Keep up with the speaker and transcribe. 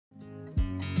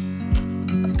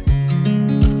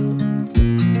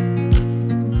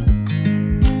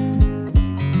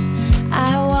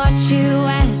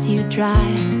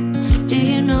dry. Do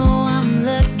you know I'm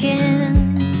looking?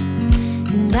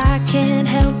 And I can't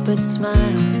help but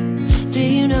smile. Do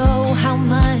you know how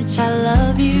much I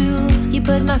love you? You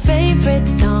put my favorite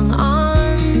song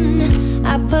on,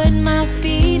 I put my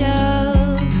feet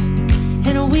up,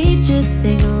 and we just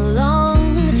sing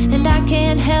along. And I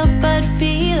can't help but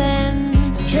feeling,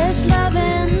 just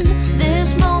loving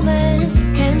this moment.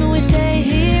 Can we stay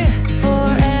here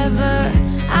forever?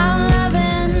 I'm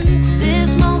loving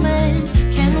this moment.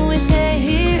 Can we stay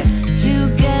here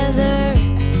together?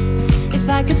 If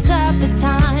I could stop the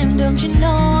time, don't you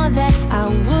know that I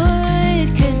would?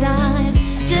 'Cause I'm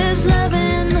just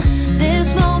loving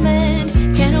this moment.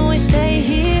 Can we stay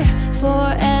here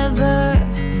forever?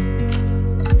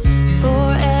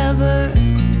 Forever.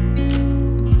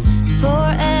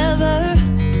 Forever.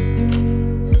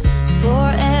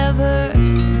 Forever.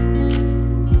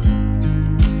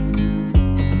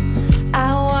 I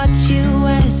watch you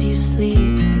as you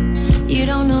sleep. You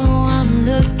don't know I'm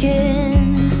looking.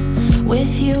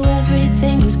 With you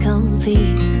everything's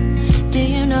complete. Do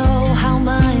you know how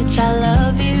much I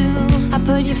love you? I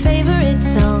put your favorite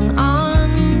song on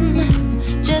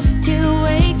just to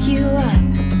wake you up.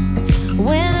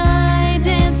 When I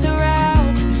dance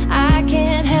around, I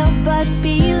can't help but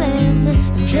feeling,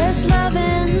 I'm just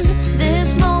loving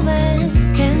this moment.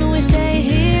 Can we stay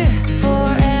here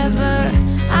forever?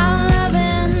 I'm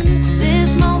loving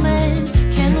this moment.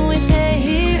 Can we stay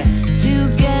here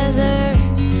together?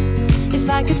 If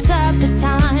I could stop the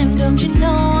time, don't you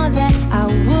know that I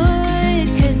would?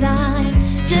 'Cause I'm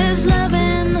just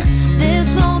loving this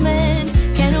moment.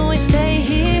 Can we stay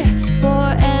here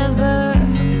forever?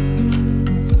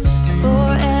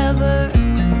 Forever.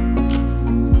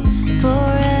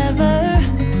 Forever.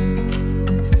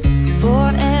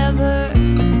 Forever.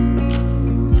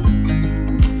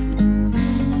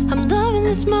 I'm loving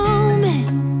this moment.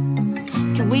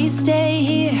 Can we stay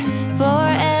here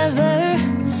forever?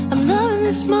 I'm loving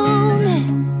this moment.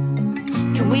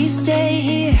 Can we stay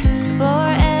here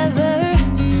forever?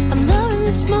 I'm loving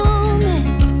this moment.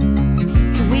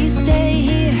 Can we stay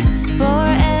here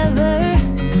forever?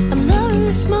 I'm loving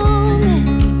this moment.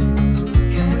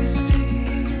 Can we stay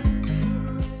here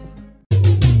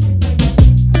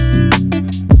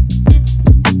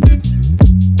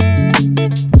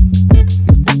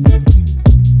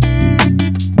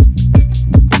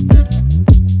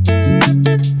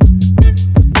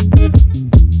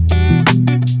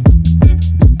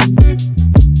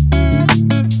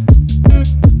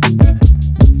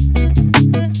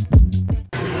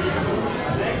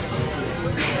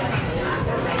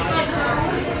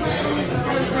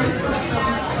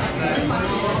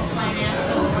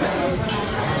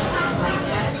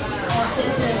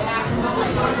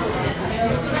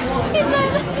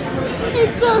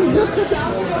It's so good.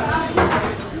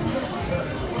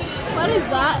 What is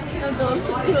that?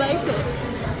 He likes it.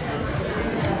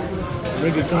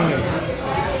 Rigatoni.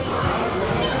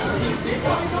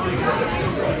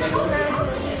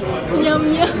 Yum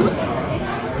yum.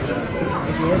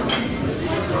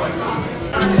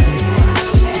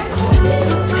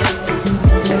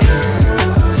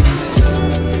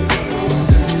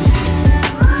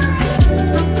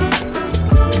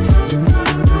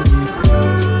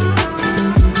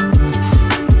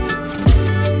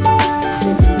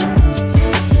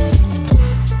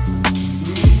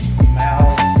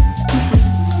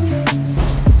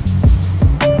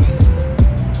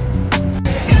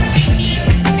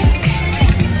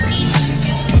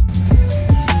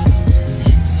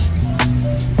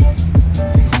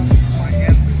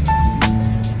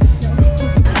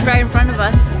 Right in front of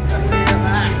us.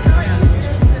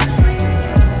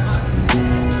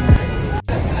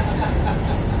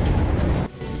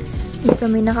 Hindi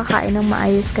kami nakakain ng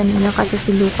maayos kanina kasi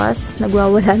si Lucas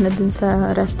nagwawala na dun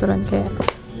sa restaurant, kaya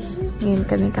ngayon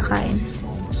kami kakain.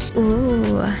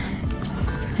 Ooh.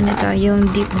 Ano to? Yung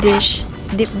deep dish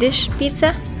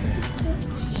pizza?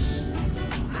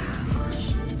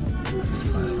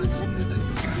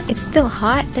 It's still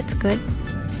hot. That's good.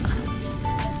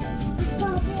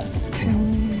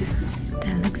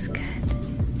 That looks good.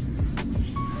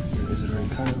 Is it already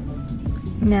cut?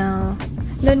 No.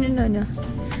 No.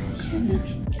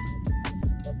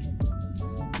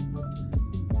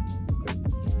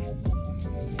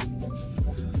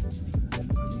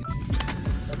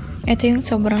 Ito yung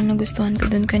sobrang nagustuhan ko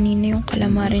dun kanina, yung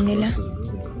calamari nila.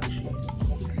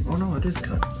 Oh no, it is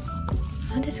cut.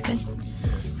 Oh, that's good.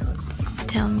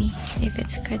 Tell me if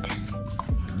it's good.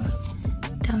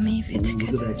 Tell me if it's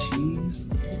good. Look at that cheese.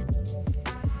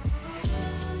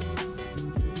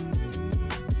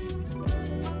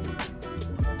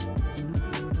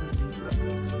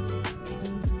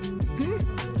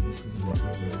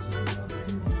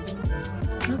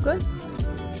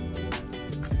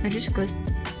 That is good.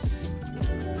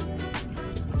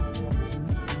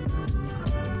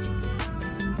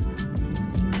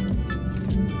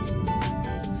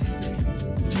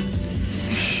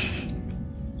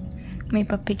 May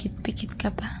papikit-pikit ka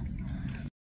pa.